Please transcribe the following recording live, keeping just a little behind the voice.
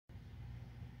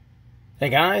Hey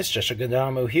guys, Joshua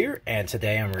Gadamo here, and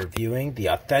today I'm reviewing the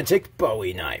authentic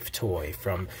Bowie knife toy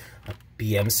from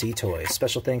BMC Toys.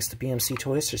 Special thanks to BMC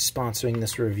Toys for sponsoring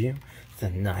this review. It's a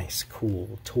nice,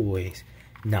 cool toy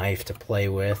knife to play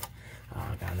with.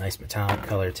 Got a nice metallic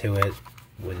color to it,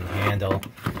 wooden handle.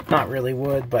 Not really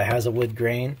wood, but has a wood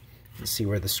grain. You can see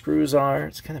where the screws are.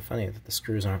 It's kind of funny that the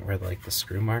screws aren't where like the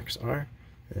screw marks are.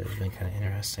 It's been kind of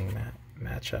interesting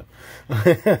matchup.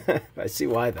 I see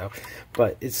why though,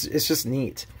 but it's just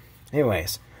neat.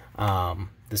 Anyways,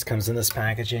 this comes in this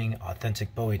packaging.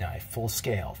 Authentic Bowie knife, full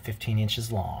scale, 15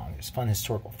 inches long. There's fun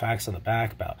historical facts on the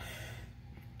back about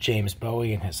James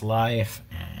Bowie and his life,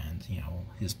 and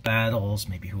his battles,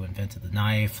 maybe who invented the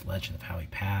knife, legend of how he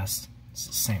passed. It's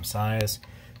the same size.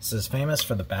 This is famous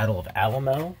for the Battle of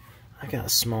Alamo. I got a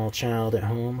small child at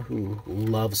home who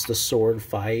loves the sword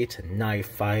fight, and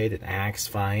knife fight, and axe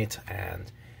fight,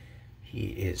 and he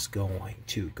is going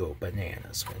to go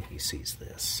bananas when he sees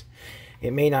this.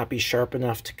 It may not be sharp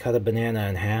enough to cut a banana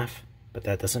in half, but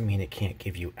that doesn't mean it can't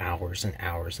give you hours and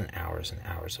hours and hours and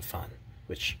hours of fun,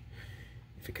 which,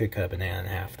 if it could cut a banana in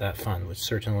half, that fun would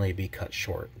certainly be cut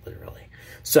short, literally.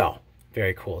 So,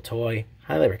 very cool toy.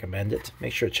 Highly recommend it.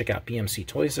 Make sure to check out BMC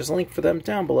Toys. There's a link for them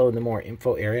down below in the more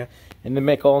info area. And they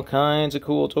make all kinds of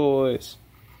cool toys.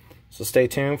 So stay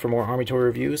tuned for more Army Toy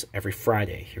reviews every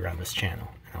Friday here on this channel.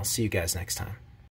 And I'll see you guys next time.